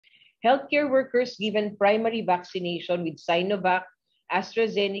Healthcare workers given primary vaccination with Sinovac,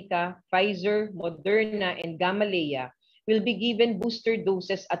 AstraZeneca, Pfizer, Moderna, and Gamaleya will be given booster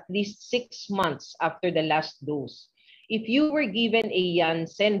doses at least 6 months after the last dose. If you were given a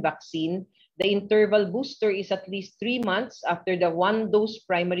Janssen vaccine, the interval booster is at least 3 months after the 1-dose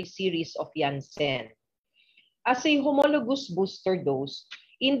primary series of Janssen. As a homologous booster dose,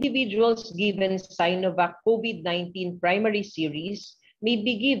 individuals given Sinovac COVID-19 primary series may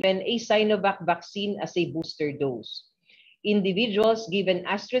be given a Sinovac vaccine as a booster dose. Individuals given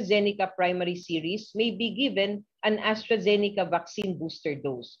AstraZeneca primary series may be given an AstraZeneca vaccine booster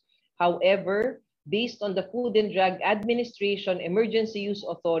dose. However, based on the Food and Drug Administration Emergency Use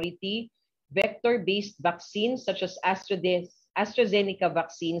Authority, vector-based vaccines such as AstraZeneca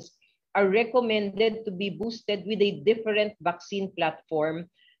vaccines are recommended to be boosted with a different vaccine platform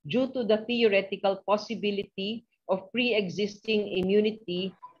due to the theoretical possibility of pre-existing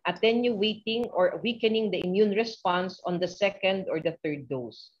immunity attenuating or weakening the immune response on the second or the third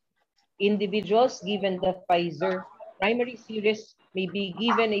dose. Individuals given the Pfizer primary series may be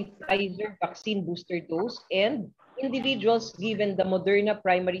given a Pfizer vaccine booster dose, and individuals given the Moderna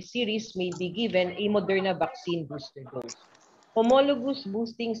primary series may be given a Moderna vaccine booster dose. Homologous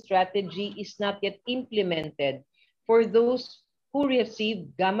boosting strategy is not yet implemented for those who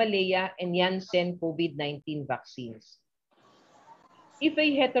received Gamaleya and Janssen COVID-19 vaccines. If a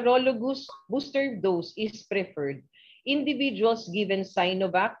heterologous booster dose is preferred, individuals given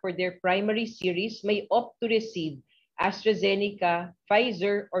Sinovac for their primary series may opt to receive AstraZeneca,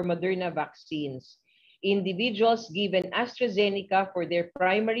 Pfizer, or Moderna vaccines. Individuals given AstraZeneca for their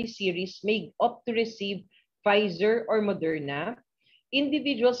primary series may opt to receive Pfizer or Moderna.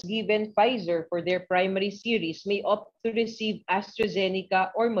 Individuals given Pfizer for their primary series may opt to receive AstraZeneca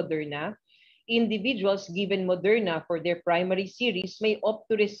or Moderna. Individuals given Moderna for their primary series may opt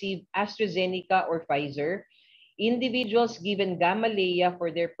to receive AstraZeneca or Pfizer. Individuals given Gamaleya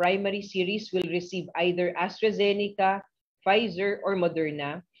for their primary series will receive either AstraZeneca, Pfizer, or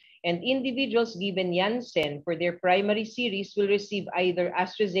Moderna. And individuals given Janssen for their primary series will receive either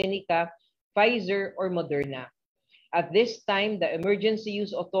AstraZeneca, Pfizer, or Moderna. At this time, the Emergency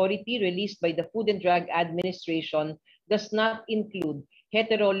Use Authority released by the Food and Drug Administration does not include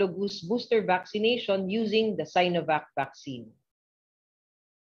heterologous booster vaccination using the Sinovac vaccine.